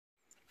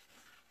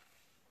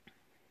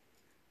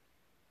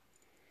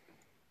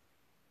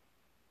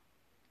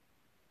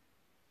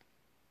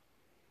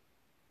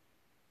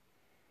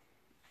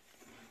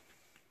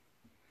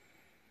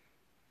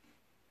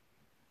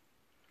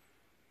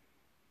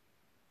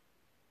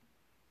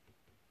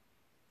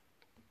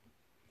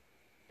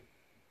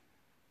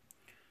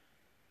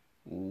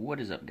What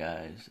is up,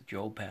 guys?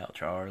 Joe Pal,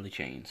 Charlie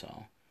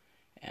Chainsaw,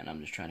 and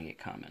I'm just trying to get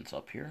comments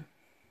up here.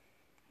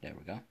 There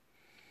we go.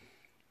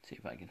 See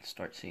if I can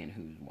start seeing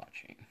who's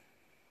watching.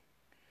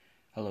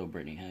 Hello,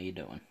 Brittany. How you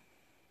doing?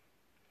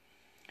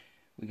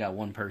 We got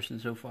one person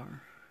so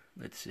far.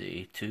 Let's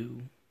see,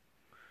 two.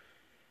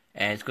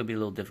 And it's going to be a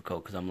little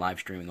difficult because I'm live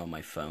streaming on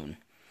my phone.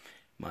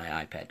 My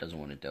iPad doesn't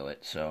want to do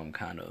it, so I'm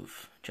kind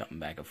of jumping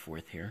back and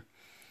forth here.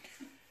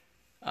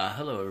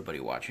 Hello everybody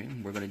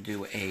watching. We're going to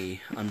do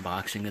a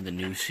unboxing of the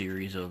new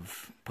series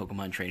of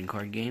Pokemon trading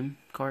card game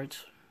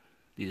cards.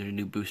 These are the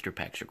new booster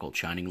packs. They're called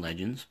Shining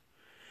Legends.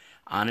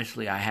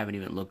 Honestly, I haven't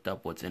even looked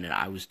up what's in it.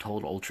 I was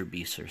told Ultra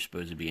Beasts are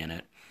supposed to be in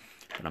it,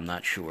 but I'm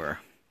not sure.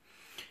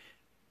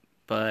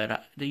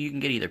 But you can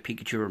get either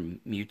Pikachu or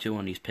Mewtwo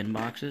on these pin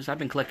boxes. I've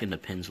been collecting the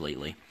pins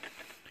lately,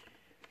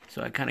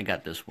 so I kind of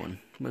got this one,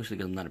 mostly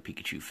because I'm not a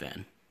Pikachu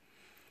fan.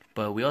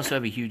 But we also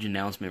have a huge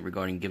announcement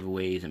regarding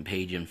giveaways and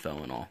page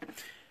info and all.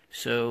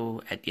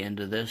 So, at the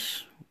end of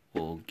this,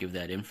 we'll give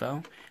that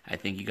info. I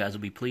think you guys will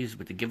be pleased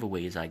with the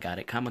giveaways I got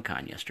at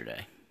Comic-Con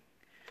yesterday.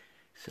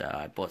 So,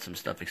 I bought some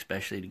stuff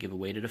especially to give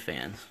away to the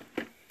fans.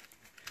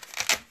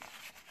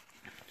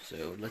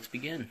 So, let's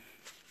begin.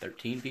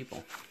 13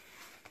 people.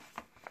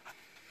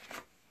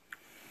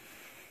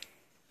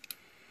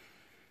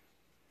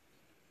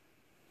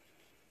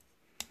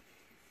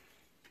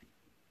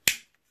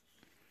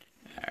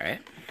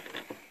 Alright.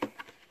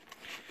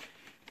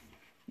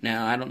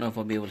 Now, I don't know if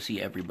I'll be able to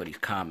see everybody's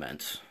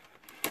comments,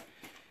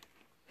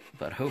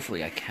 but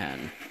hopefully I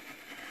can.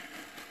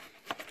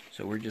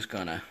 So we're just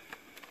gonna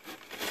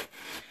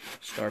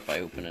start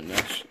by opening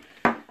this.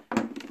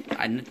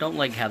 I don't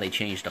like how they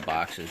changed the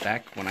boxes.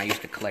 Back when I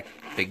used to collect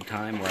big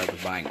time, where I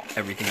was buying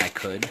everything I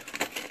could,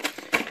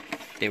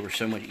 they were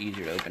so much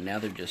easier to open. Now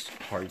they're just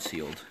hard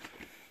sealed.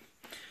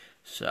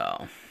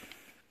 So,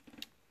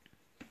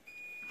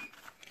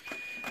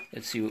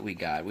 let's see what we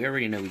got. We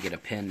already know we get a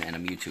pin and a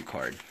Mewtwo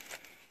card.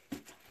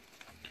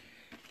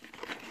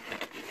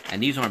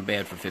 And these aren't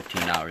bad for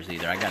 $15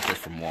 either. I got this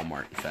from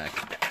Walmart, in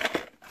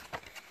fact.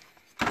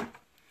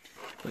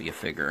 So you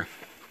figure.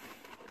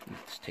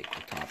 Let's take the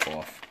top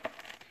off.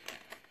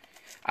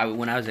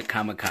 When I was at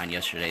Comic-Con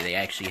yesterday, they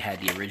actually had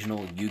the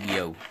original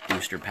Yu-Gi-Oh!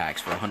 Booster packs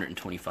for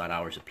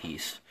 $125 a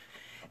piece.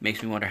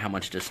 Makes me wonder how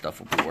much this stuff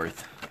will be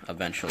worth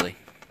eventually,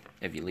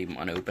 if you leave them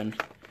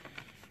unopened.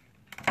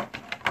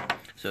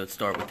 So let's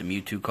start with the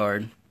Mewtwo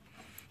card.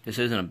 This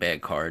isn't a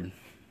bad card.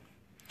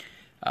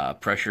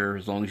 Pressure,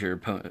 as long as your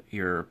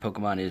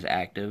Pokemon is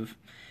active.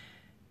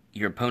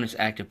 Your opponent's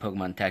active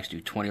Pokemon attacks do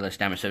 20 less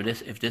damage. So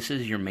if this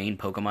is your main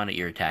Pokemon that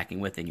you're attacking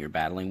with and you're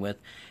battling with,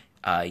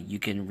 you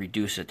can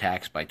reduce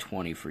attacks by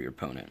 20 for your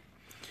opponent.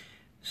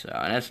 So,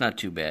 and that's not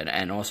too bad.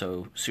 And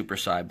also, Super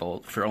Psy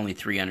Bolt, for only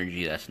 3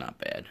 energy, that's not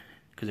bad.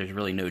 Because there's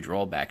really no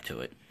drawback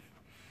to it.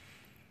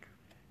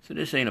 So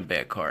this ain't a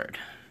bad card.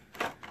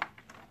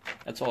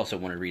 That's also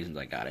one of the reasons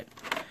I got it.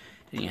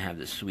 Then you have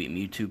this sweet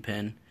Mewtwo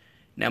pin.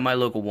 Now my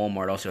local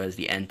Walmart also has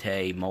the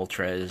Entei,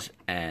 Moltres,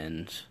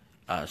 and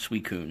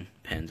Suicune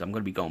pins. I'm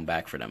going to be going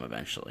back for them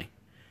eventually.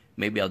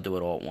 Maybe I'll do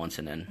it all at once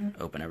and then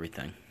open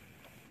everything.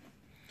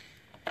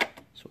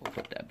 So we'll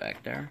put that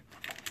back there.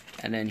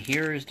 And then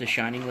here is the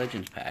Shining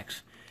Legends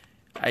packs.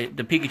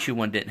 The Pikachu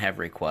one didn't have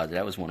Rayquaza.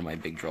 That was one of my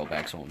big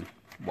drawbacks on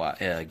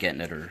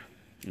getting it or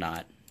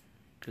not.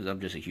 Because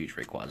I'm just a huge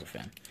Rayquaza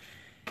fan.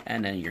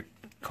 And then your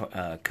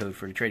code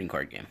for the trading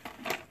card game.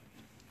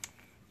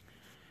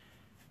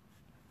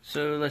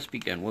 So let's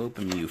begin. We'll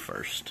open Mew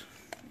first.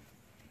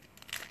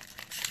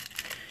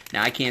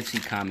 Now I can't see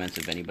comments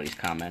if anybody's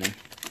commenting,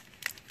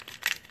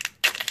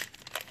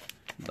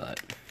 but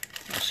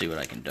I'll see what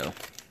I can do.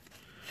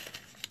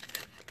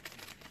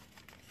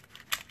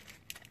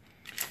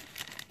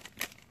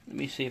 Let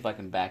me see if I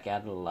can back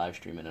out of the live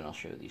stream and then I'll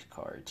show these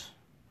cards.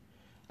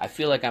 I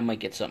feel like I might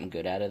get something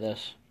good out of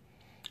this,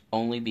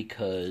 only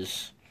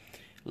because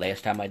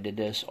last time I did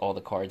this, all the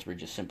cards were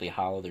just simply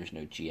hollow. There's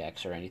no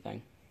GX or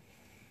anything.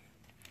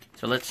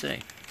 So let's see.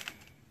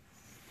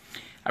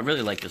 I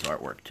really like this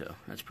artwork too.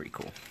 That's pretty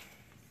cool.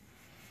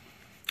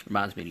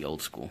 Reminds me of the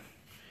old school.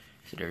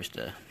 So there's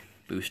the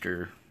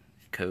booster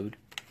code.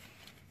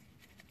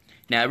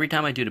 Now every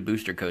time I do the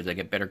booster codes, I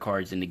get better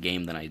cards in the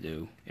game than I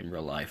do in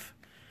real life.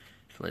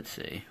 So let's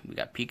see. We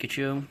got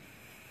Pikachu.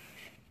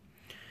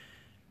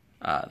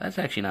 That's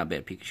actually not a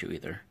bad Pikachu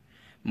either.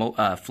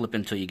 Flip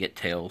until you get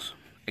Tails.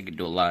 I can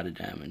do a lot of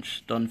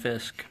damage.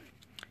 Stunfisk.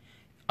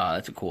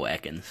 That's a cool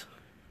Ekans.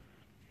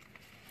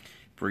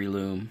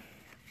 Breloom,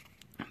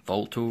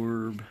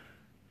 Voltorb,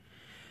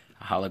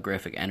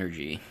 Holographic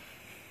Energy.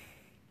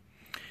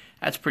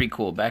 That's pretty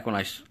cool. Back when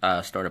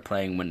I started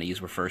playing, when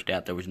these were first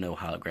out, there was no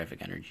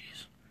Holographic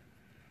Energies.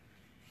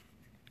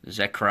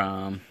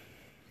 Zekrom.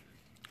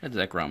 That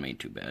Zekrom ain't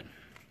too bad.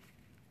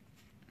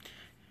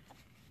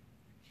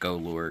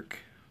 Golurk,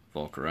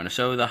 Volcarona.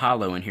 So the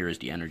hollow in here is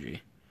the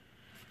energy.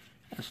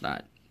 That's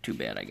not too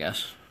bad, I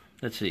guess.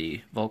 Let's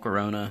see.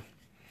 Volcarona.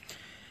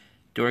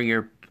 During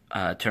your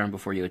turn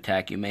before you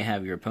attack, you may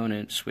have your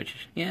opponent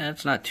switch. Yeah,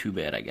 that's not too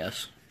bad, I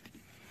guess.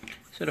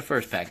 So the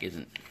first pack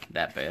isn't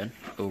that bad.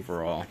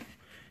 Overall,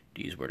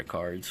 these were the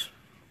cards.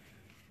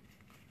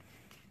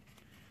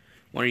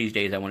 One of these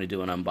days I want to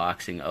do an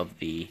unboxing of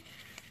the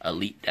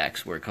Elite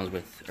decks where it comes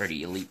with, or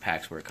the Elite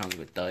packs where it comes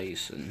with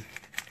dice and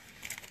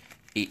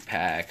 8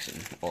 packs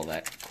and all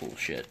that cool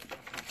shit.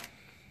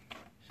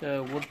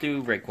 So we'll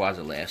do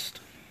Rayquaza last.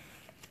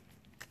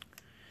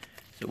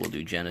 So we'll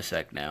do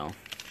Genesect now.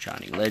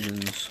 Shining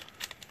Legends.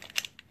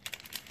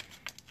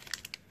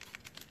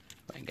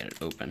 If I can get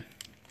it open.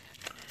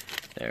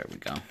 There we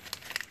go.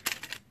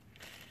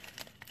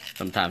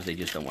 Sometimes they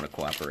just don't want to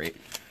cooperate.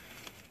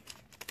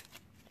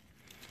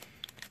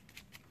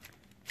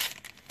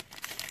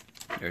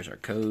 There's our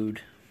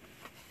code.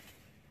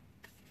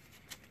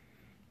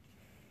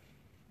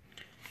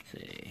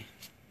 Let's see.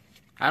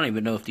 I don't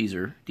even know if these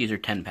are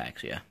 10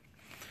 packs, yeah.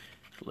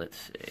 So let's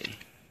see.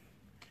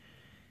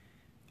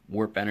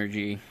 Warp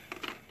Energy.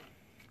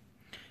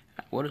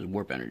 What is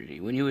Warp Energy?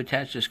 When you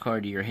attach this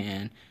card to your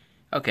hand,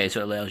 okay,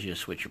 so it allows you to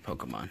switch your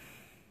Pokemon.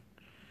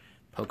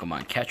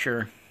 Pokemon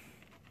Catcher.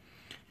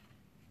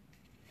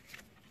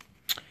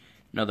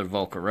 Another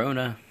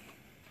Volcarona.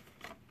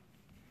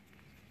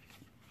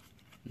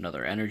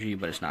 Another Energy,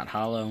 but it's not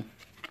Hollow.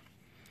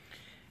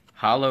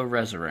 Hollow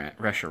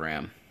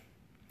Reshiram. It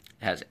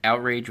has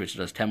Outrage, which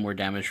does 10 more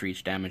damage for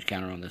each damage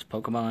counter on this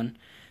Pokemon.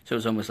 So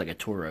it's almost like a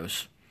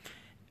Tauros.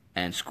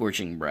 And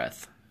Scorching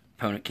Breath.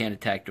 Opponent can't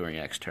attack during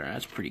your next turn.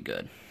 That's pretty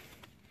good.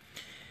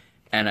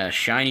 And a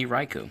Shiny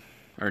Raikou.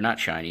 Or not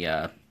Shiny,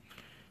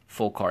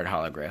 full card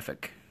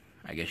holographic,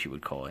 I guess you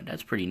would call it.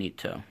 That's pretty neat,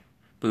 too.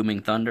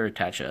 Booming Thunder.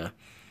 Attach a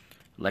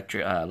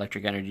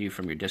electric energy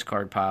from your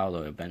discard pile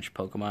to a bench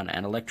Pokemon.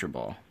 And Electro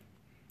Ball.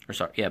 Or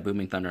sorry, yeah,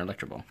 Booming Thunder and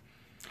Electro Ball.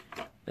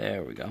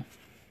 There we go.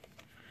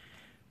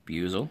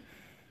 Buizel.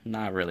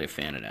 Not really a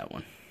fan of that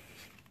one.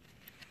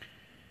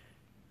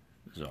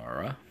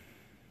 Zara.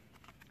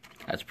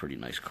 That's a pretty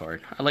nice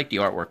card. I like the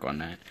artwork on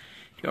that.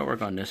 The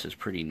artwork on this is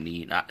pretty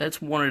neat.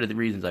 That's one of the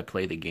reasons I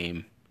play the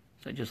game.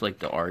 So I just like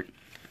the art.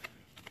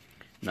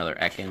 Another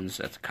Ekans.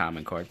 That's a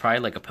common card. Probably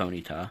like a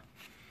Ponyta.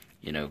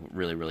 You know,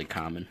 really, really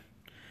common.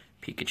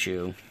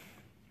 Pikachu.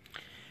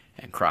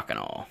 And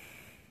Crocodile.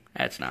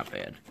 That's not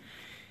bad.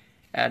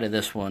 Out of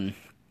this one,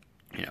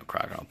 you know,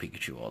 Crocodile,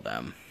 Pikachu, all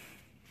them.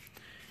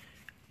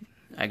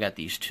 I got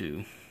these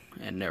two,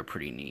 and they're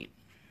pretty neat.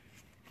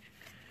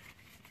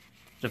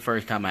 It's the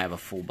first time I have a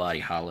full body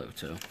holo,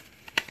 too.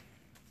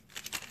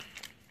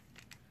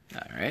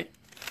 Alright,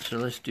 so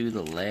let's do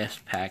the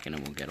last pack, and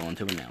then we'll get on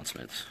to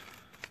announcements.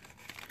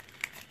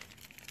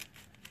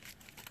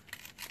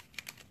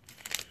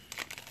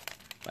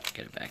 If I can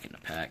get it back in the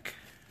pack.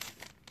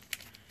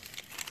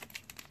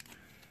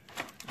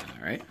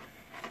 Alright.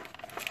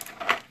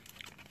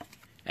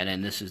 And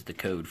then this is the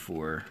code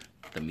for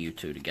the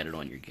Mewtwo to get it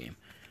on your game.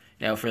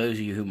 Now, for those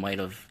of you who might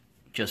have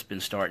just been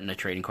starting a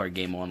trading card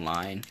game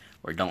online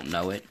or don't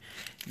know it,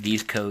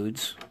 these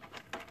codes,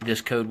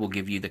 this code will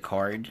give you the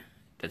card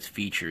that's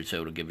featured,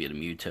 so it'll give you the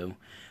Mewtwo.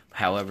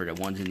 However, the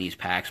ones in these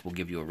packs will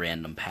give you a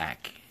random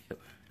pack.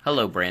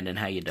 Hello, Brandon.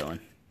 How you doing?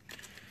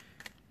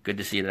 Good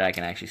to see that I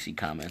can actually see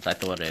comments. I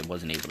thought I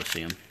wasn't able to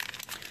see them.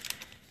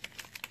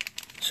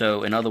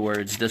 So, in other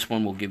words, this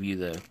one will give you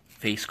the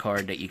face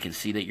card that you can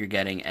see that you're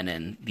getting, and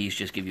then these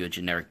just give you a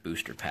generic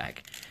booster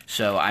pack.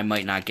 So I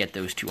might not get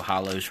those two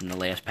holos from the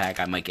last pack.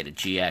 I might get a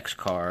GX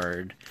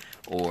card,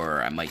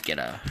 or I might get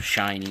a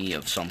shiny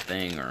of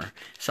something, or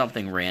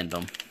something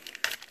random.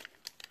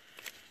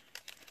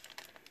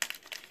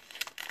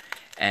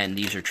 And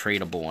these are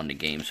tradable on the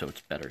game, so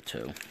it's better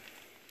too.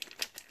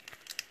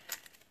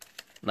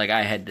 Like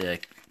I had the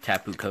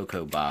Tapu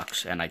Koko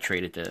box, and I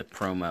traded the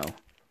promo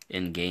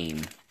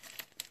in-game,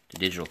 the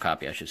digital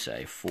copy I should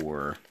say,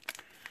 for,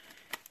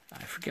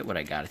 I forget what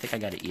I got. I think I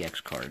got an EX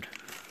card.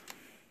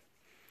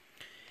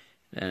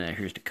 And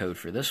here's the code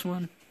for this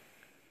one.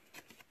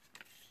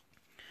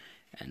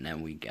 And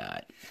then we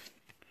got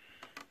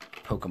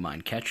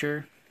Pokemon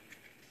Catcher.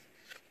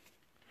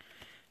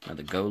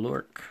 Another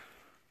Golurk.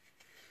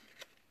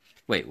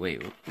 Wait,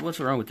 what's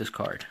wrong with this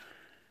card?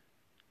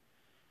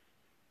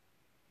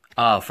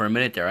 Oh, for a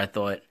minute there I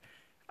thought,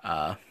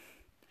 I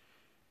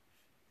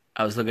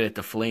was looking at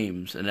the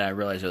flames, and then I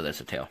realized, oh, that's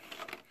a tail.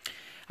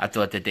 I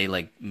thought that they,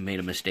 like, made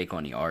a mistake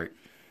on the art.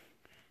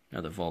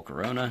 Another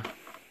Volcarona.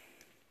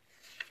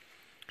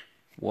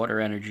 Water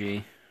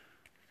Energy.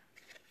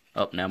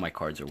 Oh, now my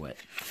cards are wet.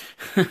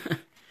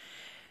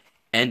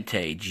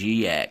 Entei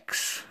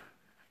GX.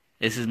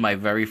 This is my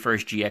very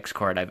first GX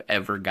card I've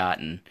ever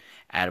gotten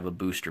out of a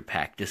booster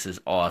pack. This is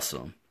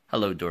awesome.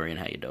 Hello, Dorian.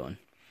 How you doing?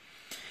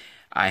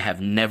 I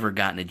have never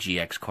gotten a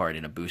GX card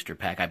in a booster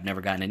pack. I've never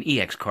gotten an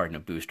EX card in a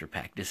booster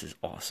pack. This is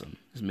awesome.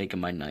 This is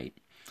making my night.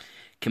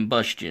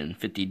 Combustion,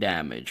 50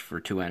 damage for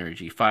 2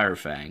 energy. Fire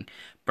Fang,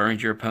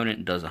 burns your opponent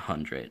and does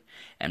 100.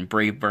 And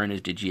Brave Burn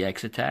is the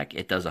GX attack.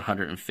 It does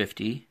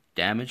 150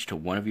 damage to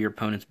one of your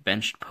opponent's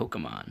benched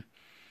Pokemon.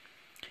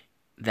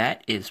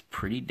 That is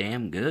pretty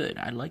damn good.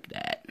 I like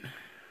that.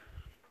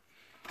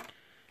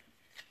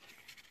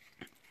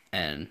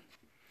 And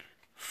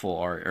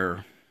full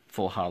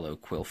holo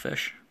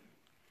Quillfish.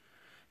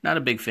 Not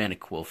a big fan of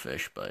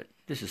Quillfish, but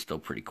this is still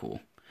pretty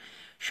cool.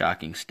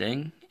 Shocking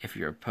Sting. If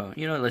your opponent...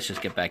 You know, let's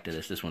just get back to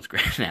this. This one's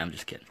great. Nah, I'm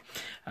just kidding.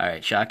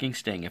 Alright, Shocking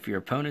Sting. If your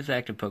opponent's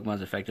active Pokemon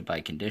is affected by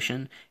a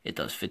condition, it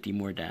does 50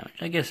 more damage.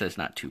 I guess that's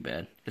not too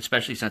bad.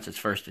 Especially since its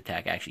first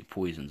attack actually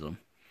poisons them.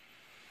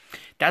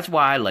 That's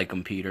why I like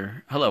them,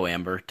 Peter. Hello,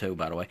 Amber, too,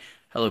 by the way.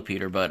 Hello,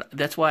 Peter. But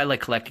that's why I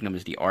like collecting them,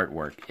 is the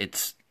artwork.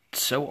 It's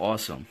so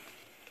awesome.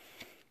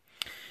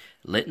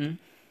 Litten.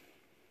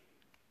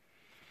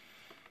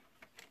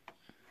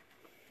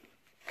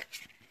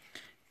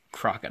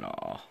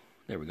 Crocodile.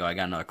 There we go. I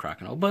got another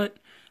Crocodile. But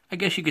I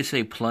guess you could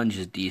say Plunge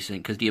is decent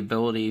because the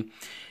ability,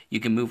 you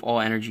can move all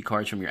energy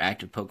cards from your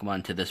active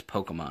Pokemon to this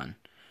Pokemon.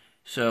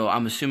 So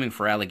I'm assuming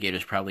for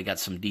Alligator's probably got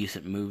some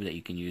decent move that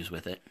you can use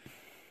with it.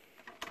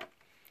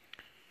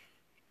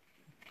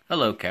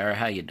 Hello, Kara.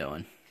 How you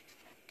doing?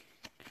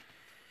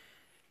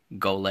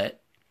 Golett.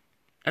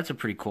 That's a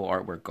pretty cool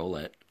artwork,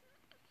 Golett.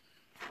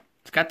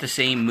 It's got the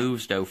same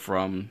moves, though,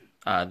 from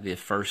the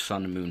first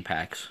Sun and Moon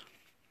packs.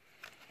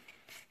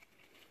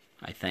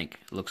 I think.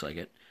 It looks like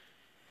it.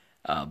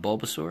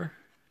 Bulbasaur.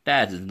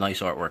 That is nice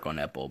artwork on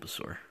that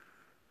Bulbasaur.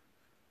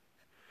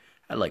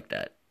 I like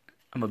that.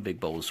 I'm a big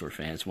Bulbasaur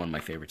fan. It's one of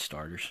my favorite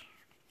starters.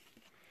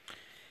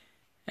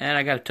 And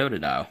I got a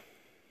Totodile,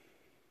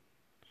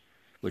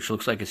 which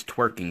looks like it's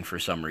twerking for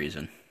some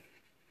reason.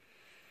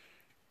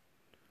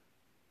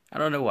 I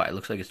don't know why. It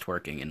looks like it's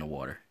twerking in the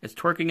water. It's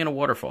twerking in a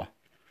waterfall.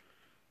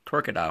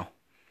 Twerkadile.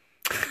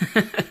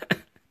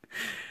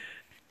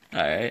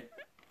 Alright.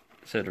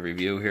 So to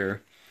review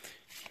here,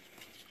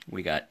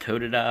 we got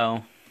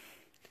Totodile.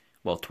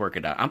 Well,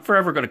 Twerkadile. I'm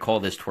forever going to call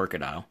this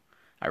Twerkadile.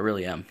 I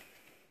really am.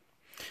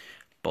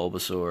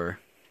 Bulbasaur.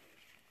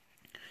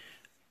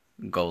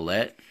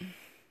 Golett.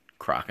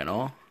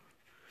 Crocodile.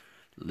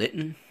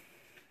 Litten.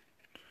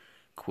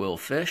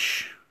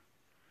 Quillfish.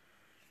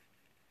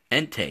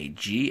 Entei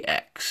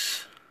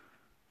GX.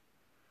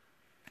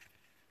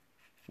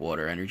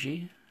 Water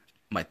Energy.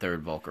 My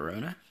third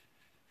Volcarona.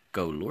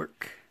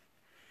 Golurk.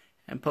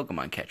 And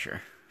Pokemon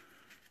Catcher.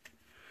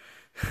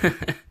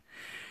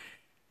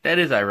 That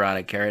is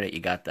ironic, Kara, that you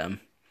got them.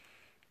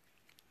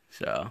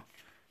 So,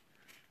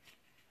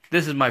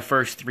 this is my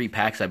first 3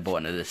 packs I bought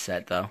into this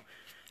set, though.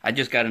 I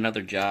just got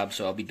another job,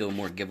 so I'll be doing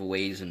more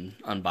giveaways and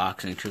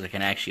unboxings because I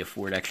can actually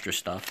afford extra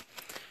stuff.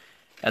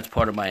 That's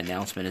part of my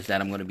announcement, is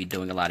that I'm going to be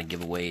doing a lot of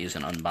giveaways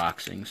and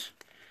unboxings.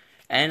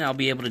 And I'll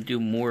be able to do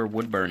more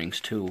wood burnings,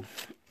 too.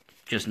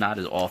 Just not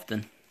as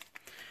often,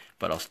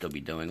 but I'll still be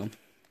doing them.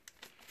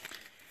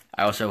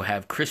 I also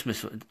have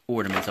Christmas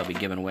ornaments I'll be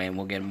giving away, and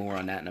we'll get more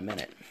on that in a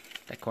minute.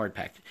 That card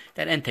pack.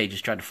 That Entei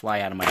just tried to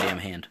fly out of my damn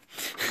hand.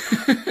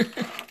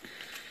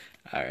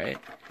 Alright.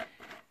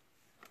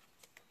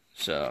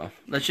 So,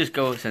 let's just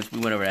go, since we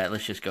went over that,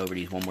 let's just go over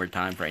these one more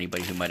time for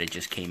anybody who might have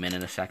just came in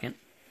a second.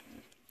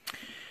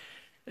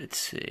 Let's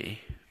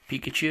see.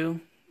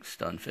 Pikachu,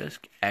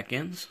 Stunfisk,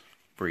 Ekans,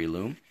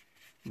 Breloom,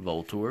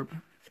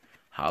 Voltorb,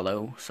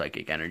 Hollow,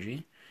 Psychic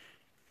Energy,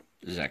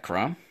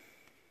 Zekrom,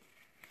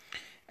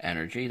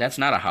 Energy. That's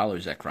not a Hollow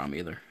Zekrom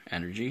either.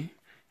 Energy,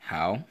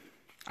 How.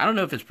 I don't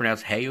know if it's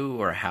pronounced Heu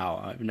or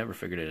How. I've never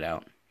figured it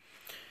out.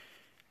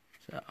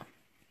 So,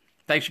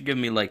 thanks for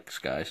giving me likes,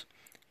 guys.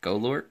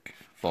 Golurk,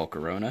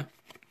 Volcarona,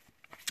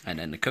 and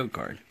then the code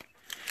card.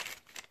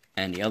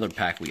 And the other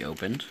pack we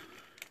opened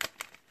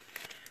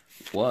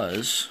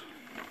was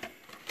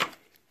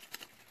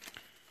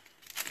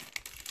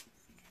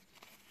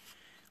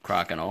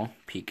Crocodile,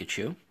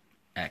 Pikachu,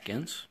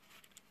 Ekans,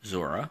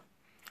 Zora.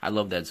 I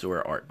love that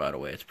Zora art, by the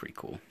way. It's pretty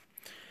cool.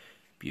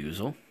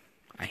 Buizel.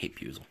 I hate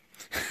Buizel.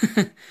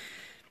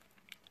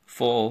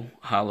 Full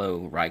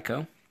Hollow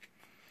Raikou.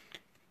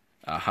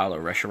 Hollow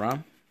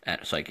Reshiram.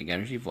 Psychic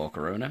Energy,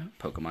 Volcarona,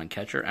 Pokemon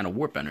Catcher, and a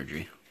Warp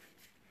Energy.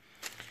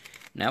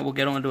 Now we'll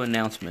get on to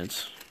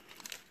announcements.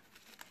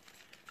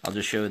 I'll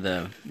just show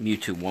the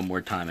Mewtwo one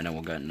more time and then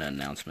we'll get into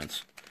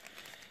announcements.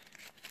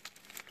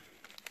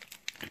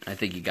 I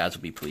think you guys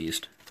will be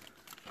pleased.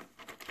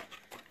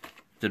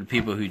 To the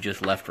people who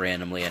just left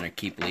randomly and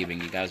keep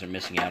leaving, you guys are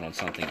missing out on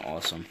something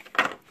awesome.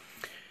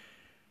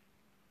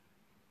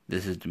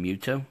 This is the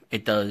Mewtwo.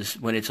 It does,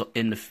 when it's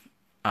in the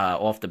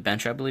off the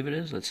bench, I believe it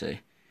is. Let's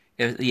see.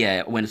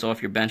 Yeah, when it's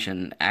off your bench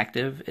and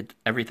active,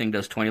 everything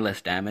does 20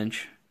 less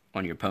damage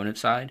on your opponent's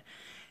side.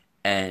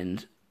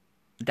 And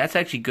that's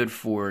actually good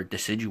for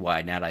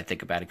Decidueye now that I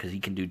think about it, because he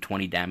can do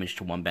 20 damage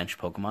to one bench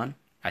Pokemon.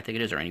 I think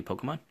it is, or any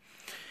Pokemon.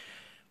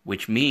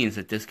 Which means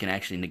that this can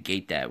actually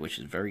negate that, which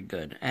is very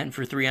good. And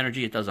for 3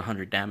 energy, it does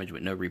 100 damage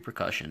with no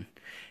repercussion.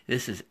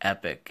 This is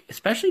epic.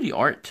 Especially the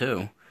art,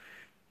 too.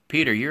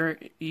 Peter,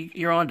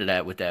 you're onto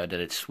that with that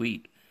it's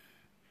sweet.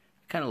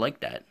 I kind of like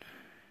that.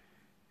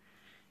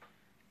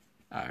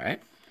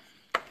 Alright.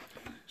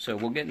 So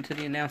we'll get into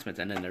the announcements,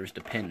 and then there's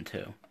the pin,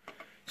 too.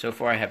 So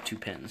far, I have 2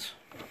 pins.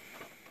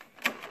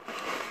 So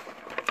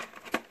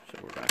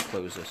we're going to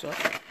close this up.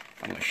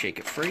 I'm going to shake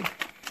it free.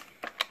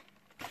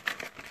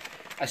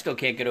 I still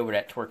can't get over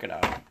that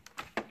Twerkadile.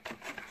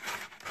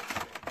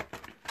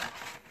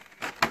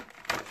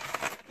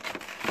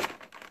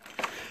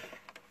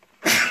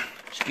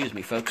 Excuse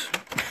me, folks.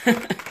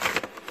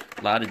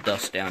 A lot of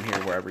dust down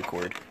here where I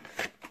record.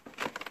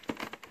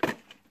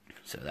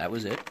 So that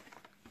was it.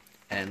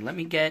 And let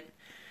me get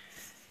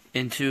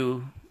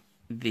into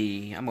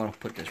the... I'm going to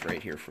put this right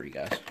here for you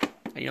guys.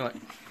 And you know what?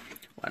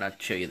 Why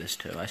not show you this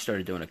too? I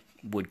started doing a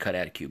wood cut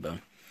out of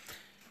Cubone.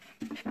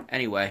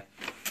 Anyway,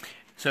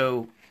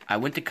 so I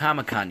went to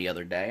Comic-Con the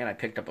other day and I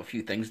picked up a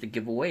few things to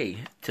give away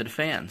to the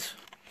fans.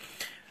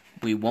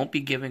 We won't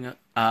be giving...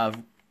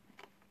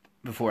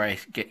 before I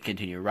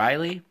continue,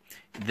 Riley,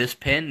 this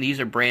pin, these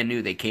are brand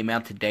new. They came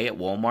out today at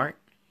Walmart.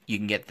 You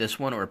can get this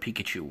one or a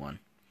Pikachu one.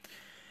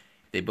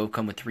 They both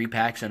come with 3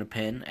 packs and a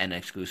pin and an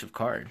exclusive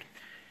card.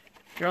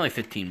 They're only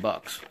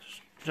 $15,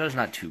 so it's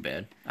not too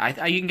bad.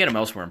 You can get them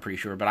elsewhere, I'm pretty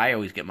sure, but I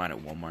always get mine at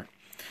Walmart.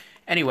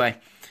 Anyway,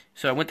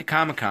 so I went to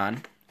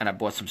Comic-Con and I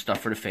bought some stuff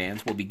for the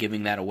fans. We'll be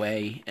giving that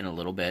away in a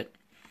little bit.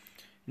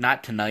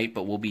 Not tonight,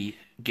 but we'll be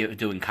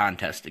doing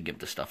contests to give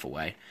the stuff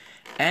away.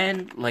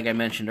 And, like I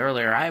mentioned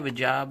earlier, I have a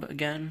job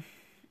again.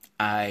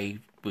 I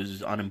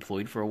was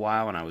unemployed for a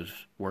while, and I was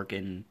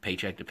working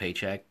paycheck to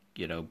paycheck,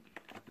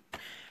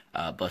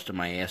 busting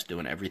my ass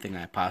doing everything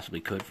I possibly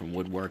could, from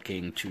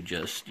woodworking to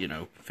just,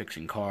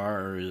 fixing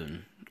cars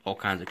and all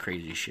kinds of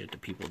crazy shit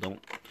that people don't,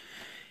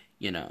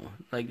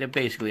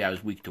 basically I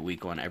was week to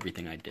week on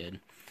everything I did.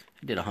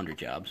 I did 100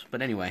 jobs.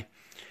 But anyway,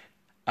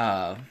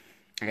 I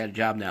got a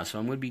job now, so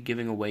I'm going to be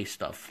giving away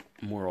stuff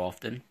more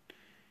often.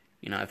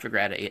 I figure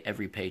out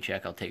every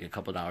paycheck I'll take a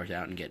couple dollars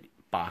out and get a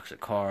box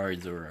of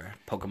cards or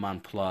a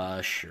Pokemon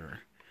plush or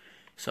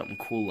something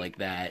cool like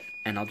that.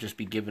 And I'll just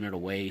be giving it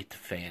away to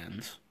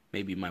fans.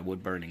 Maybe my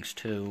wood burnings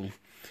too.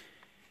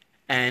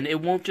 And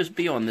it won't just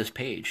be on this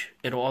page.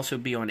 It'll also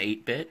be on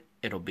 8-Bit.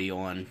 It'll be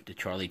on the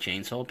Charlie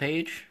Chainsaw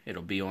page.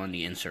 It'll be on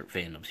the Insert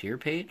Fandoms Here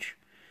page.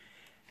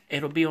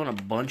 It'll be on a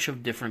bunch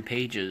of different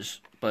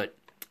pages, but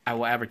I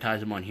will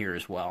advertise them on here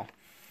as well.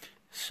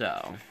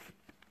 So,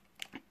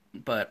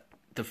 but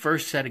the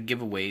first set of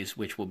giveaways,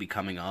 which will be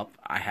coming up,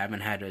 I haven't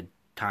had a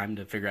time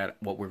to figure out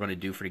what we're going to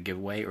do for the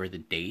giveaway or the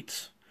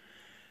dates,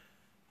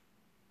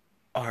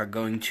 are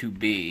going to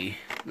be...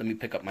 Let me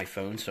pick up my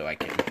phone so I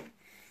can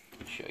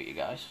show you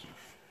guys.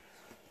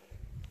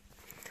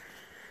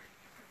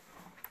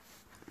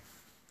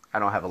 I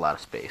don't have a lot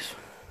of space.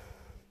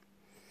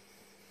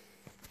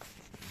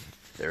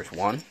 There's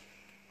one.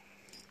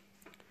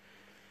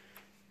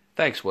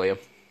 Thanks, William.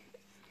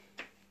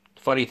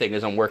 Funny thing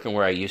is, I'm working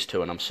where I used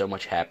to, and I'm so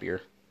much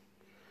happier.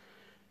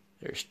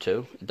 There's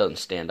 2. It doesn't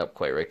stand up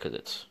quite right because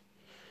it's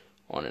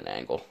on an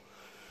angle.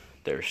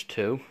 There's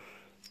 2.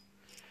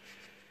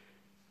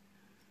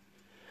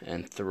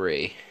 And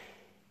 3.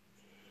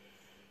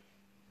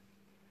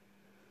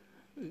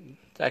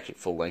 It's actually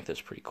full length.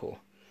 It's pretty cool.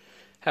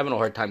 Having a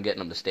hard time getting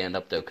them to stand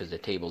up, though, because the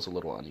table's a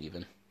little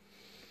uneven.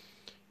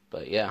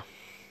 But, yeah.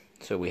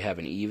 So we have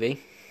an Eevee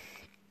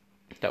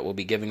that we'll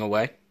be giving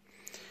away.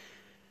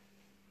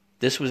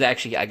 This was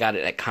actually, I got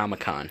it at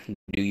Comic-Con,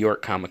 New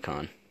York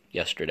Comic-Con,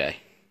 yesterday.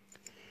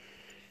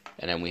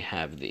 And then we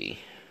have the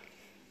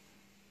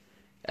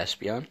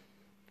Espeon.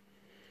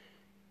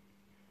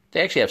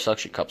 They actually have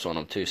suction cups on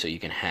them, too, so you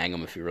can hang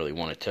them if you really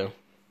wanted to.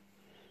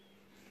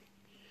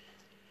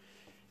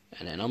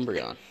 And then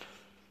Umbreon.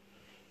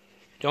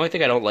 The only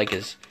thing I don't like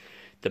is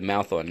the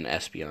mouth on an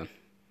Espeon.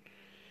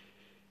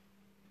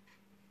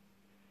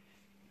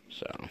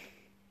 So,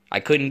 I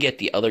couldn't get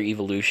the other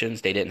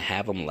evolutions. They didn't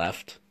have them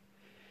left.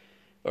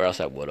 Or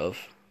else I would have.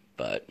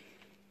 But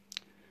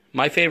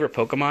my favorite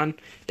Pokemon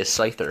is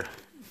Scyther,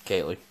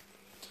 Kaylee.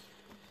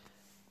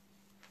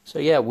 So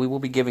yeah, we will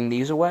be giving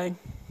these away.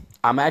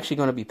 I'm actually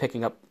going to be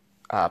picking up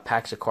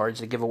packs of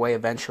cards to give away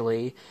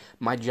eventually.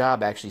 My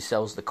job actually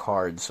sells the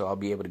cards, so I'll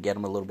be able to get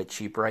them a little bit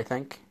cheaper, I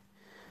think.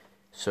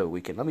 So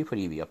we can... Let me put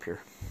Eevee up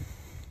here.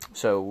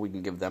 So we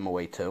can give them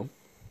away too.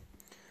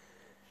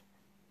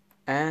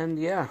 And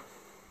yeah.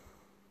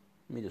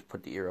 Let me just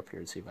put the ear up here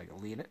and see if I can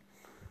lean it.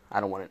 I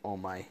don't want it on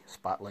my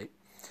spotlight.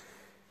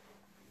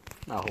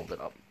 I'll hold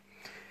it up.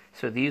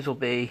 So these will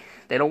be...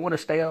 They don't want to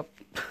stay up.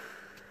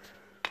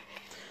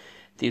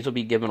 These will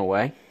be given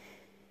away.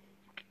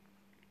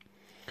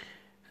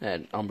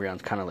 And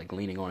Umbreon's kind of like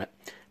leaning on it.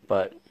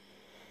 But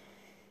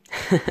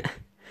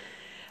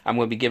I'm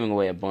going to be giving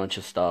away a bunch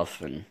of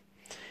stuff. And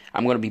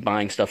I'm going to be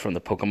buying stuff from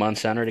the Pokemon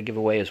Center to give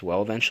away as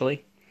well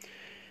eventually.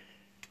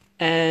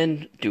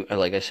 And,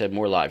 like I said,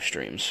 more live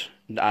streams.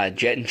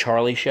 Jet and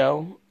Charlie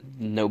show,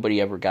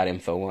 nobody ever got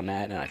info on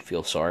that, and I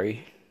feel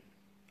sorry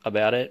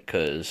about it,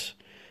 because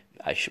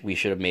we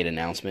should have made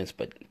announcements,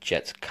 but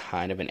Jet's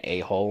kind of an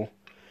a-hole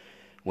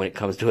when it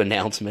comes to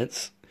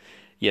announcements.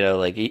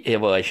 Well,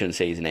 I shouldn't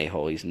say he's an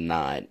a-hole, he's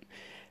not,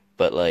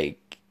 but,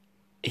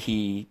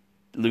 he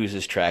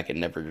loses track and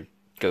never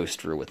goes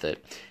through with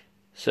it.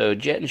 So,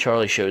 Jet and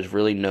Charlie shows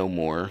really no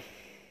more.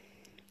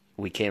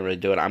 We can't really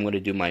do it. I'm going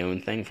to do my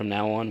own thing from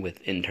now on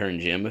with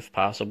Intern Jim, if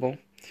possible.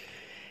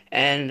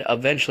 And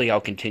eventually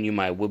I'll continue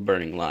my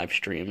wood-burning live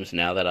streams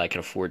now that I can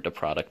afford the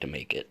product to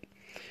make it.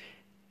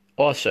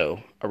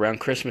 Also,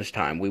 around Christmas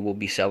time, we will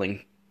be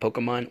selling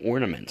Pokemon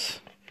ornaments.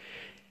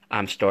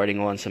 I'm starting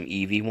on some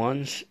Eevee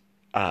ones,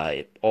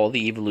 all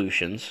the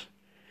evolutions.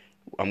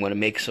 I'm going to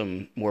make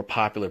some more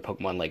popular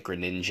Pokemon like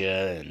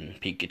Greninja and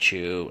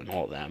Pikachu and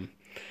all of them.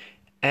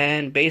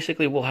 And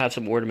basically, we'll have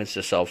some ornaments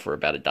to sell for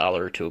about $1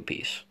 or $2 a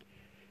piece.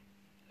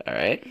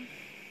 Alright?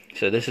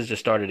 So this is the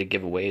start of the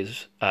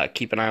giveaways.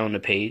 Keep an eye on the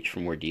page for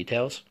more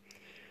details,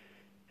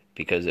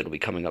 because it'll be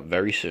coming up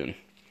very soon.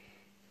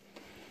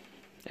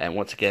 And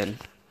once again,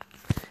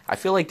 I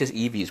feel like this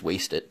Eevee's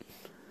wasted.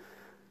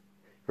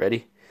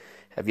 Ready?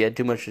 Have you had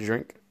too much to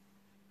drink?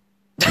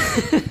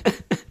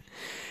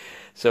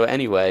 So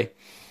anyway,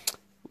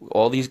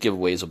 all these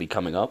giveaways will be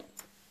coming up.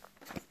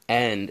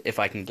 And if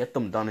I can get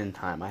them done in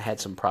time, I had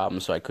some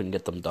problems so I couldn't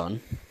get them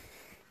done.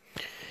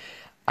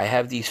 I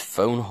have these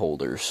phone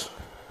holders.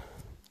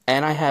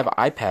 And I have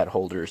iPad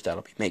holders that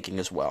I'll be making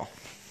as well.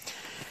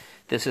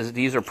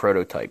 These are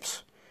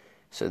prototypes.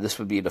 So this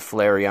would be the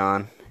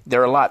Flareon.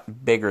 They're a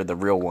lot bigger, the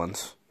real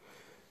ones.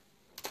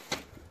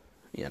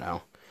 You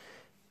know.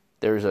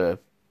 There's a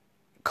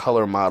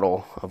color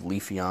model of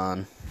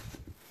Leafeon,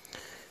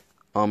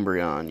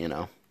 Umbreon, you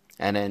know.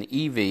 And then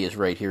Eevee is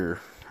right here.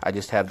 I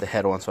just have the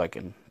head on so I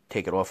can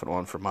take it off and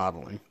on for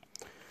modeling.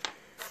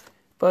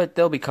 But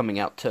they'll be coming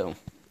out too,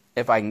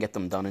 if I can get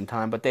them done in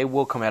time. But they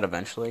will come out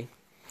eventually.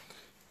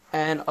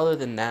 And other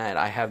than that,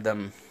 I have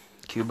them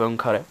Cubone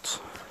cutouts.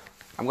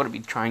 I'm going to be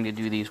trying to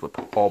do these with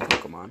all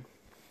Pokemon.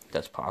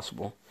 That's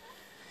possible.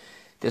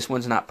 This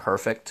one's not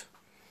perfect.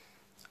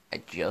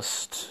 I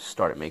just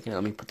started making it.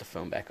 Let me put the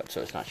phone back up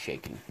so it's not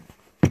shaking.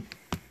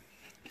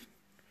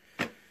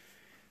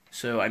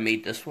 So I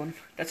made this one.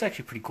 That's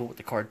actually pretty cool with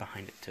the card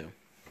behind it too.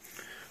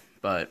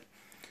 But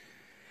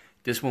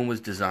this one was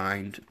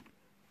designed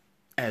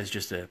as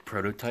just a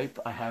prototype.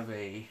 I have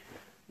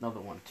another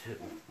one too.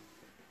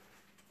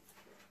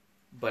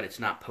 But it's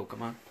not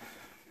Pokemon.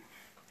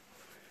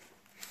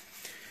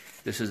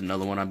 This is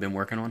another one I've been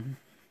working on.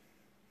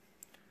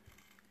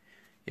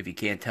 If you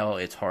can't tell,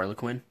 it's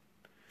Harlequin.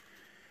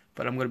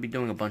 But I'm going to be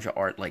doing a bunch of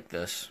art like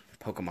this,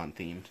 Pokemon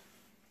themed.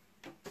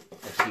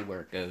 Let's see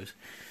where it goes.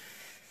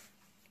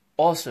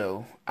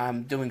 Also,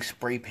 I'm doing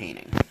spray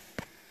painting.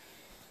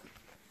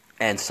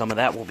 And some of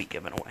that will be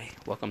given away.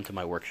 Welcome to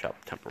my workshop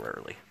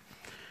temporarily.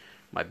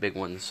 My big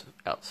one's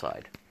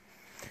outside.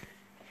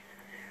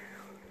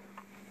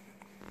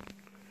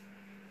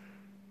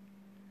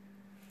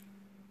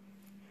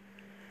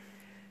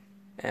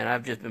 And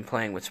I've just been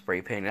playing with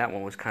spray painting. That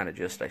one was kind of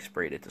just, I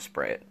sprayed it to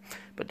spray it.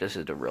 But this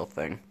is the real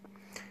thing.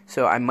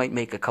 So I might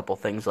make a couple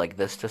things like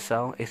this to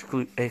sell.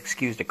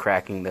 Excuse the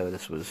cracking though,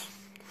 this was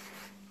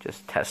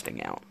just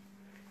testing out.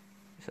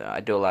 So I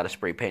do a lot of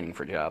spray painting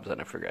for jobs,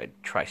 and I figured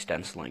I'd try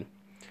stenciling.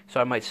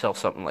 So I might sell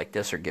something like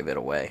this or give it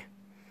away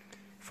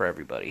for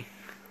everybody.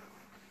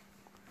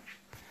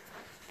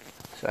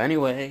 So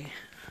anyway,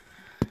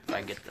 if I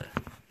can get the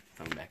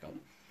phone back up.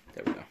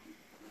 There we go.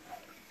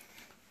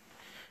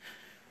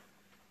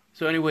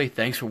 So anyway,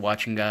 thanks for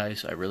watching,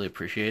 guys. I really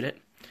appreciate it.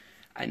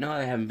 I know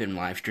I haven't been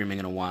live streaming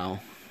in a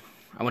while.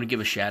 I want to give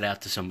a shout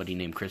out to somebody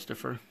named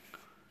Christopher.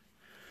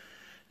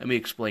 Let me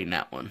explain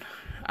that one.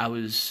 I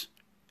was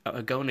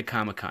going to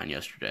Comic-Con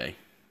yesterday.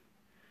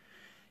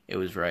 It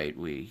was right.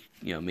 Me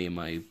and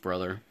my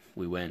brother,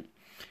 we went,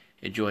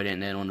 enjoyed it,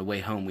 and then on the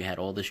way home we had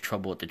all this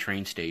trouble at the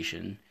train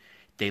station.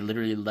 They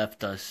literally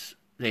left us,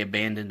 they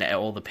abandoned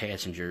all the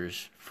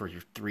passengers for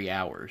 3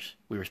 hours.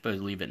 We were supposed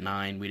to leave at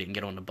 9. We didn't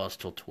get on the bus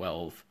till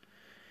 12.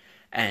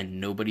 And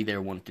nobody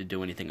there wanted to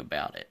do anything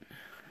about it.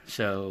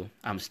 So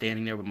I'm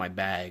standing there with my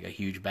bag, a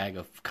huge bag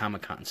of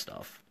Comic-Con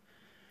stuff.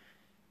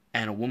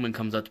 And a woman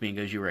comes up to me and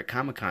goes, "You were at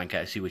Comic-Con,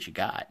 can I see what you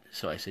got?"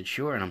 So I said,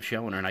 "Sure," and I'm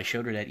showing her, and I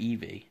showed her that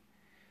Eevee.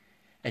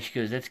 And she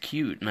goes, "That's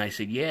cute." And I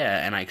said,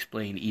 "Yeah," and I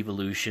explained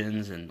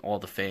evolutions and all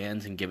the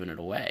fans and giving it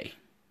away.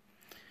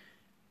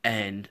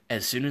 And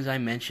as soon as I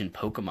mentioned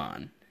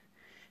Pokemon,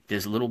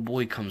 this little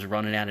boy comes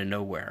running out of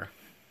nowhere.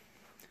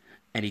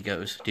 And he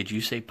goes, "Did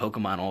you say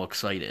Pokemon all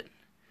excited?"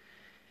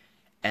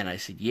 And I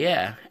said,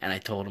 "Yeah." And I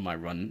told him I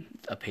help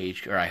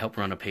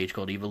run a page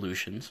called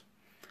Evolutions.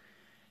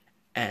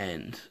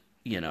 And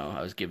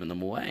I was giving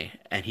them away.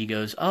 And he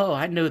goes, "Oh,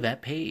 I know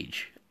that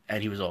page."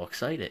 And he was all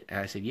excited. And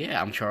I said,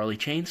 "Yeah, I'm Charlie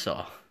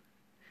Chainsaw."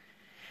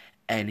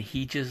 And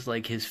he just,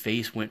 his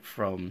face went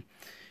from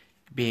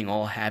being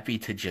all happy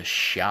to just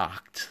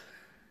shocked.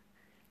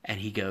 And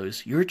he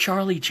goes, "You're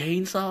Charlie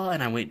Chainsaw?"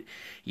 And I went,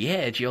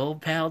 "Yeah, it's your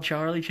old pal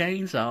Charlie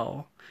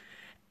Chainsaw."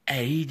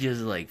 And he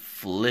just,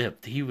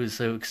 flipped. He was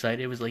so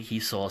excited. It was like he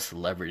saw a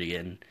celebrity.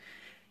 And,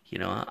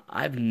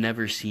 I've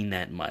never seen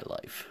that in my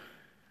life.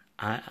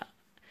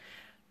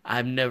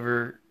 I've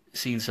never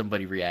seen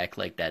somebody react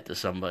like that to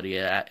somebody.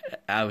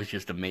 I was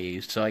just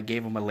amazed. So I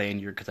gave him a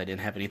lanyard because I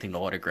didn't have anything to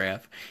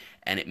autograph,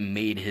 and it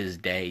made his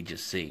day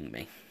just seeing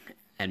me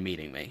and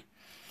meeting me.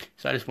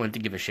 So I just wanted to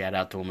give a shout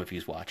out to him if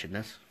he's watching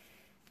this.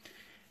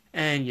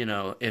 And,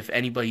 if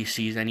anybody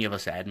sees any of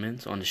us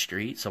admins on the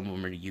street, some of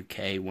them are in the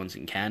UK, one's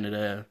in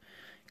Canada,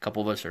 a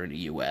couple of us are in the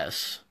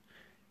US,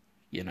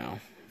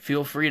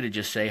 feel free to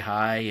just say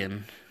hi,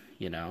 and,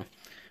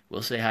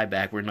 we'll say hi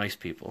back. We're nice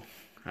people,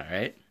 all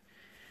right?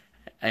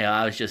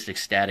 I was just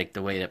ecstatic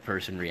the way that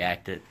person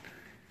reacted.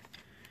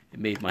 It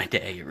made my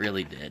day. It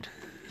really did.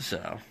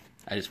 So,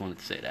 I just wanted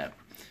to say that.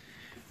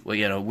 Well,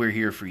 you know, we're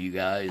here for you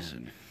guys,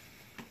 and,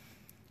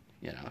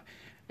 you know,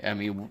 I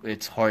mean,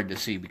 it's hard to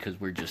see because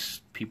we're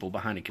just people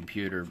behind a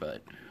computer,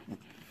 but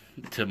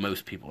to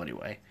most people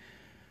anyway.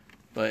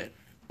 But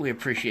we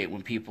appreciate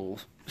when people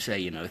say,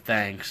 you know,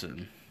 thanks,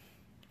 and,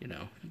 you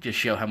know, just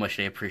show how much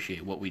they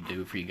appreciate what we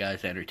do for you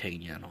guys to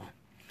entertain you and all.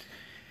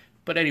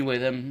 But anyway,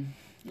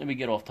 let me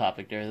get off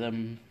topic there.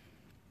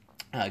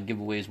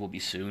 Giveaways will be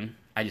soon.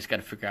 I just got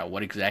to figure out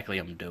what exactly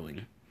I'm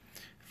doing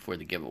for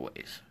the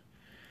giveaways.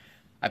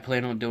 I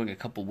plan on doing a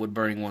couple wood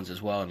burning ones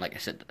as well, and like I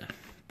said,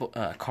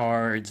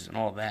 cards and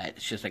all that.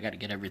 It's just I got to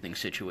get everything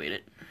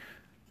situated.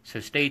 So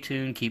stay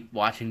tuned, keep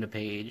watching the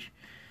page,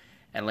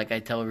 and like I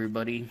tell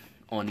everybody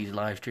on these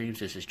live streams,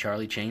 this is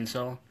Charlie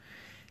Chainsaw,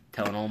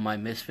 telling all my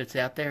misfits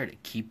out there to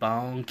keep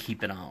on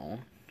keeping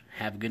on.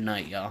 Have a good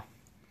night, y'all.